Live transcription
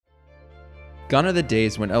Gone are the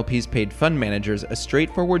days when LPs paid fund managers a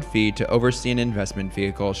straightforward fee to oversee an investment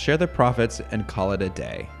vehicle, share the profits, and call it a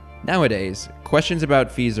day. Nowadays, questions about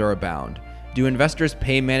fees are abound. Do investors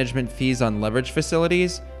pay management fees on leverage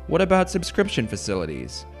facilities? What about subscription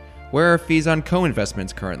facilities? Where are fees on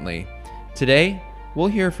co-investments currently? Today, we'll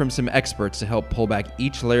hear from some experts to help pull back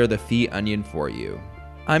each layer of the fee onion for you.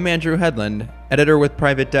 I'm Andrew Headland, editor with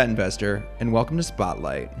Private Debt Investor, and welcome to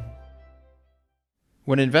Spotlight.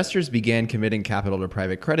 When investors began committing capital to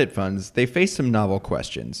private credit funds, they faced some novel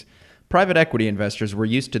questions. Private equity investors were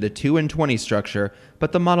used to the 2-in-20 structure,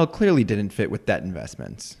 but the model clearly didn't fit with debt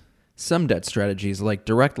investments. Some debt strategies, like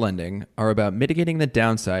direct lending, are about mitigating the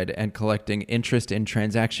downside and collecting interest in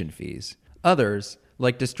transaction fees. Others,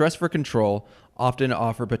 like distress for control, often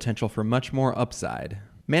offer potential for much more upside.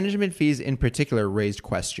 Management fees in particular raised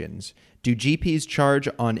questions. Do GPs charge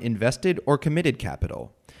on invested or committed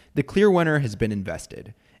capital? The clear winner has been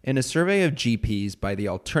invested. In a survey of GPs by the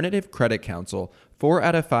Alternative Credit Council, 4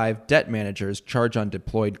 out of 5 debt managers charge on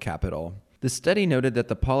deployed capital. The study noted that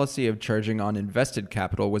the policy of charging on invested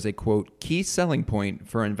capital was a, quote, key selling point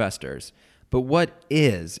for investors. But what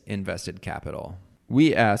is invested capital?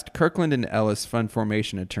 We asked Kirkland & Ellis fund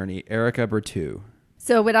formation attorney Erica Berthoud.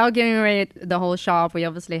 So without giving away the whole shop, we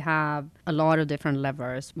obviously have a lot of different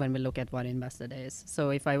levers when we look at what invested is. So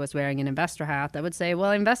if I was wearing an investor hat, I would say, well,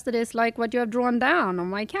 invested is like what you have drawn down on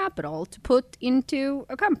my capital to put into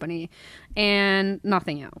a company and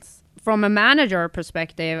nothing else. From a manager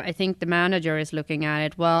perspective, I think the manager is looking at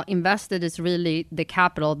it, well, invested is really the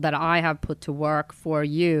capital that I have put to work for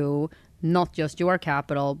you, not just your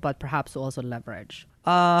capital, but perhaps also leverage.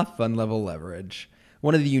 Fund level leverage.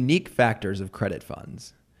 One of the unique factors of credit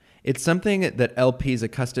funds. It's something that LPs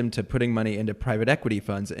accustomed to putting money into private equity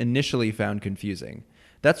funds initially found confusing.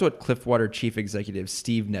 That's what Cliffwater Chief Executive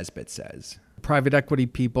Steve Nesbitt says. Private equity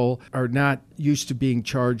people are not used to being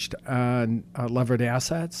charged on levered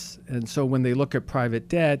assets. And so when they look at private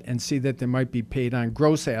debt and see that they might be paid on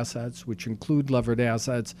gross assets, which include levered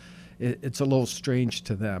assets, it's a little strange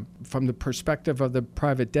to them. From the perspective of the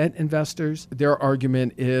private debt investors, their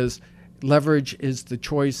argument is leverage is the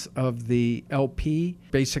choice of the LP.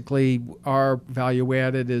 Basically, our value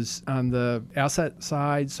added is on the asset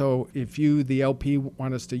side. So if you, the LP,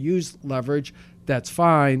 want us to use leverage, that's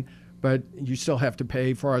fine, but you still have to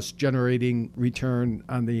pay for us generating return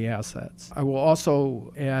on the assets. I will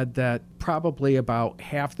also add that probably about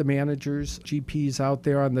half the managers, GPs out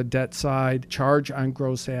there on the debt side, charge on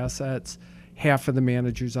gross assets. Half of the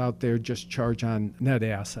managers out there just charge on net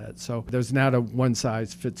assets. So there's not a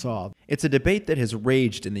one-size-fits-all. It's a debate that has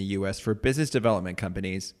raged in the U.S. for business development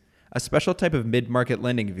companies, a special type of mid-market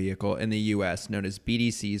lending vehicle in the U.S. known as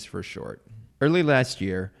BDCs for short. Early last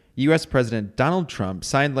year, U.S. President Donald Trump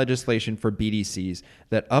signed legislation for BDCs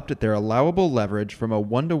that upped their allowable leverage from a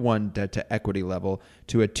 1-to-1 debt-to-equity level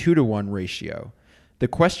to a 2-to-1 ratio. The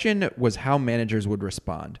question was how managers would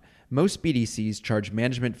respond. Most BDCs charge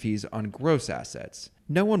management fees on gross assets.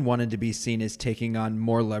 No one wanted to be seen as taking on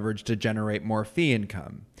more leverage to generate more fee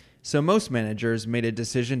income. So most managers made a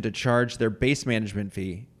decision to charge their base management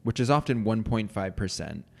fee, which is often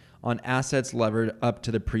 1.5%, on assets levered up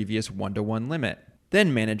to the previous 1-to-1 limit.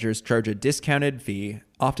 Then managers charge a discounted fee,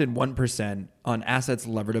 often 1%, on assets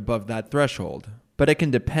levered above that threshold. But it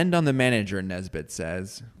can depend on the manager, Nesbitt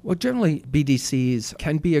says. Well, generally, BDCs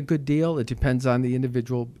can be a good deal. It depends on the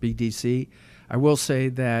individual BDC. I will say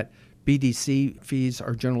that BDC fees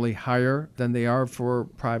are generally higher than they are for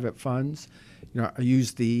private funds. I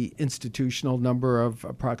use the institutional number of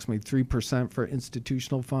approximately 3% for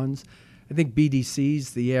institutional funds. I think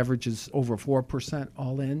BDCs, the average is over 4%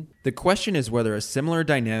 all in. The question is whether a similar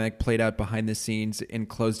dynamic played out behind the scenes in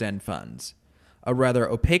closed-end funds, a rather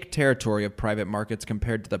opaque territory of private markets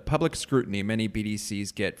compared to the public scrutiny many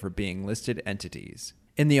BDCs get for being listed entities.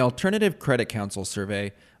 In the Alternative Credit Council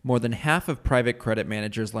survey, more than half of private credit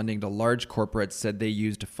managers lending to large corporates said they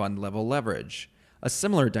used fund-level leverage. A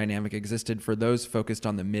similar dynamic existed for those focused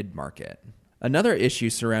on the mid-market. Another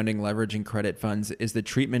issue surrounding leverage in credit funds is the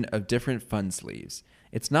treatment of different fund sleeves.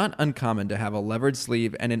 It's not uncommon to have a levered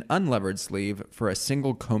sleeve and an unlevered sleeve for a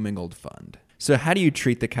single commingled fund. So how do you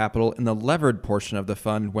treat the capital in the levered portion of the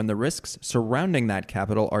fund when the risks surrounding that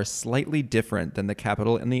capital are slightly different than the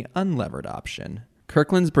capital in the unlevered option?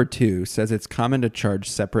 Kirkland Berthoud says it's common to charge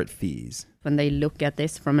separate fees. When they look at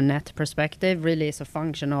this from a net perspective, really it's a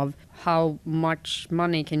function of how much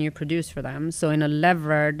money can you produce for them. So in a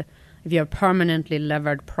levered, if you have permanently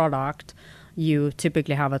levered product, you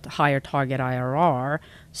typically have a higher target IRR,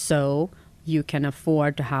 so you can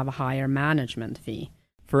afford to have a higher management fee.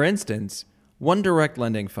 For instance, One direct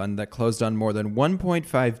lending fund that closed on more than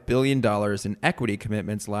 $1.5 billion in equity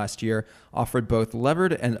commitments last year offered both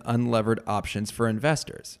levered and unlevered options for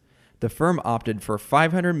investors. The firm opted for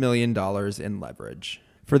 $500 million in leverage.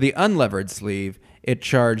 For the unlevered sleeve, it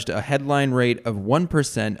charged a headline rate of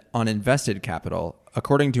 1% on invested capital,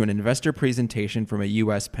 according to an investor presentation from a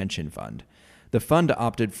U.S. pension fund. The fund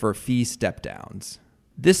opted for fee step-downs.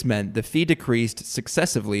 This meant the fee decreased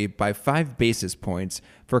successively by 5 basis points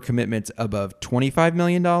for commitments above $25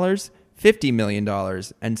 million, $50 million,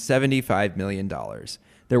 and $75 million.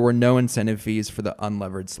 There were no incentive fees for the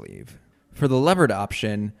unlevered sleeve. For the levered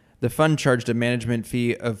option, the fund charged a management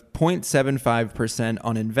fee of 0.75%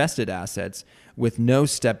 on invested assets with no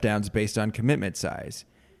step-downs based on commitment size.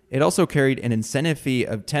 It also carried an incentive fee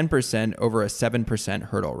of 10% over a 7%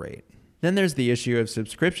 hurdle rate. Then there's the issue of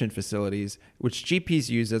subscription facilities, which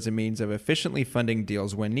GPs use as a means of efficiently funding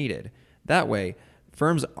deals when needed. That way,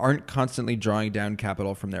 firms aren't constantly drawing down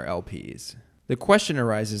capital from their LPs. The question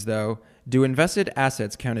arises, though, do invested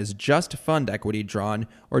assets count as just fund equity drawn,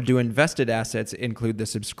 or do invested assets include the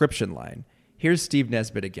subscription line? Here's Steve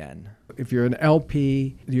Nesbitt again. If you're an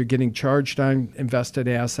LP, you're getting charged on invested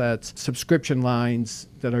assets. Subscription lines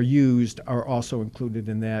that are used are also included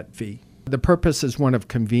in that fee. The purpose is one of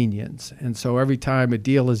convenience. And so every time a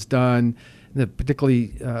deal is done,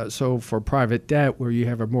 particularly so for private debt where you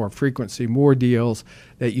have a more frequency, more deals,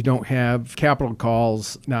 that you don't have capital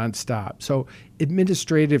calls nonstop. So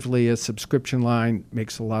administratively, a subscription line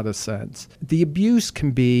makes a lot of sense. The abuse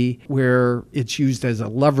can be where it's used as a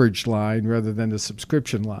leverage line rather than a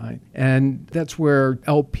subscription line. And that's where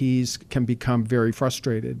LPs can become very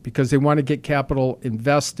frustrated because they want to get capital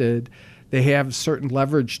invested. They have certain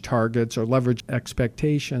leverage targets or leverage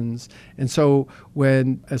expectations. And so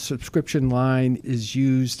when a subscription line is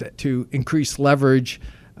used to increase leverage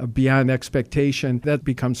beyond expectation, that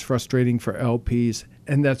becomes frustrating for LPs,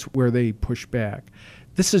 and that's where they push back.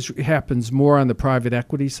 This happens more on the private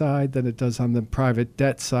equity side than it does on the private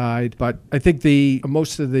debt side, but I think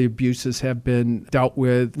most of the abuses have been dealt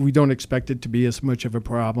with. We don't expect it to be as much of a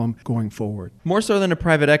problem going forward. More so than a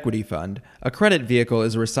private equity fund, a credit vehicle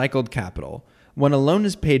is recycled capital. When a loan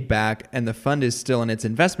is paid back and the fund is still in its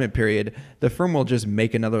investment period, the firm will just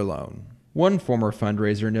make another loan. One former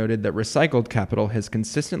fundraiser noted that recycled capital has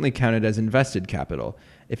consistently counted as invested capital.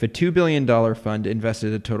 If a $2 billion fund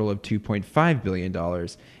invested a total of $2.5 billion,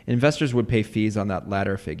 investors would pay fees on that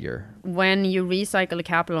latter figure. When you recycle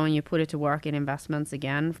capital and you put it to work in investments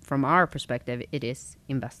again, from our perspective, it is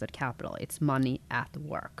invested capital. It's money at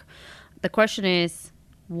work. The question is,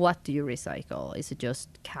 what do you recycle? Is it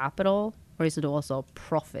just capital? Or is it also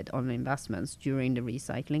profit on investments during the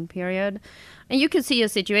recycling period? And you could see a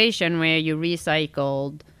situation where you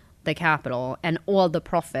recycled the capital and all the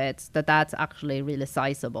profits, that's actually really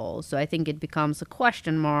sizable. So I think it becomes a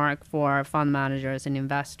question mark for fund managers and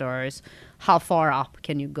investors. How far up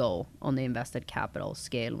can you go on the invested capital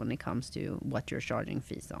scale when it comes to what you're charging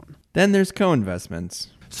fees on? Then there's co-investments.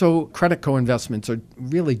 So credit co-investments are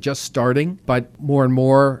really just starting, but more and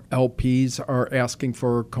more LPs are asking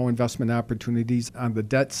for co-investment opportunities on the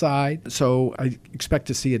debt side. So I expect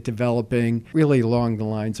to see it developing really along the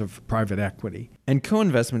lines of private equity. And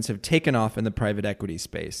co-investments have taken off in the private equity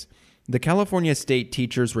space. The California State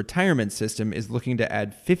Teachers Retirement System is looking to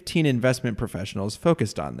add 15 investment professionals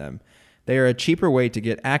focused on them. They are a cheaper way to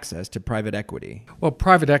get access to private equity. Well,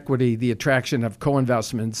 private equity, the attraction of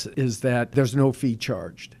co-investments is that there's no fee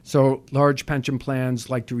charged. So large pension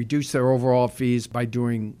plans like to reduce their overall fees by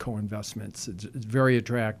doing co-investments. It's very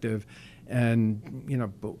attractive. And,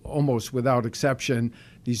 almost without exception,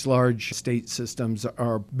 these large state systems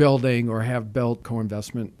are building or have built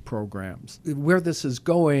co-investment programs. Where this is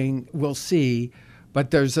going, we'll see. But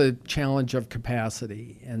there's a challenge of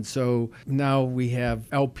capacity. And so now we have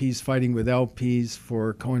LPs fighting with LPs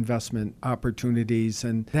for co-investment opportunities.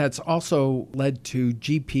 And that's also led to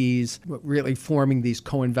GPs really forming these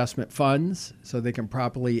co-investment funds so they can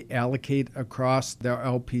properly allocate across their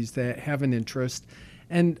LPs that have an interest.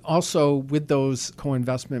 And also with those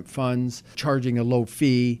co-investment funds charging a low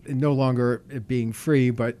fee, no longer it being free,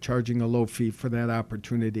 but charging a low fee for that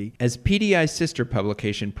opportunity. As PDI's sister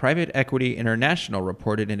publication, Private Equity International,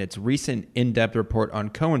 reported in its recent in-depth report on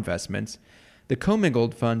co-investments, the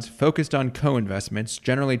commingled funds focused on co-investments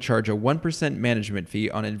generally charge a 1% management fee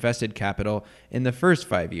on invested capital in the first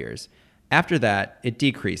 5 years. After that, it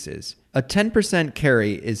decreases. A 10%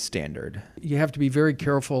 carry is standard. You have to be very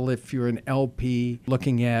careful if you're an LP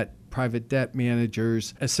looking at private debt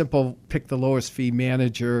managers. A simple pick the lowest fee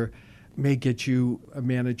manager may get you a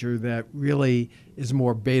manager that really is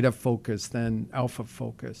more beta focused than alpha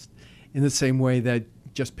focused. In the same way that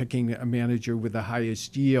just picking a manager with the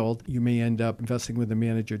highest yield, you may end up investing with a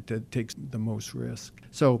manager that takes the most risk.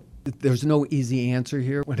 So there's no easy answer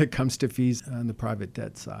here when it comes to fees on the private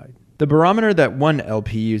debt side. The barometer that one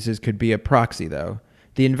LP uses could be a proxy, though.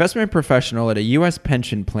 The investment professional at a U.S.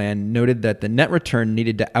 pension plan noted that the net return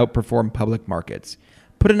needed to outperform public markets.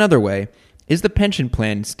 Put another way, is the pension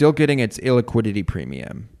plan still getting its illiquidity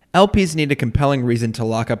premium? LPs need a compelling reason to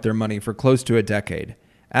lock up their money for close to a decade.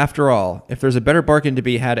 After all, if there's a better bargain to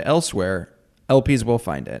be had elsewhere, LPs will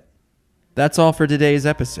find it. That's all for today's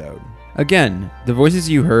episode. Again, the voices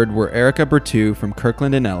you heard were Erica Bertou from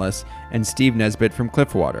Kirkland & Ellis and Steve Nesbitt from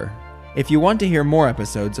Cliffwater. If you want to hear more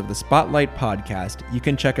episodes of the Spotlight podcast, you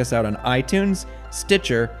can check us out on iTunes,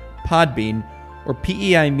 Stitcher, Podbean, or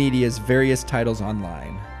PEI Media's various titles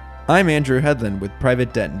online. I'm Andrew Hedlund with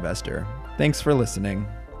Private Debt Investor. Thanks for listening.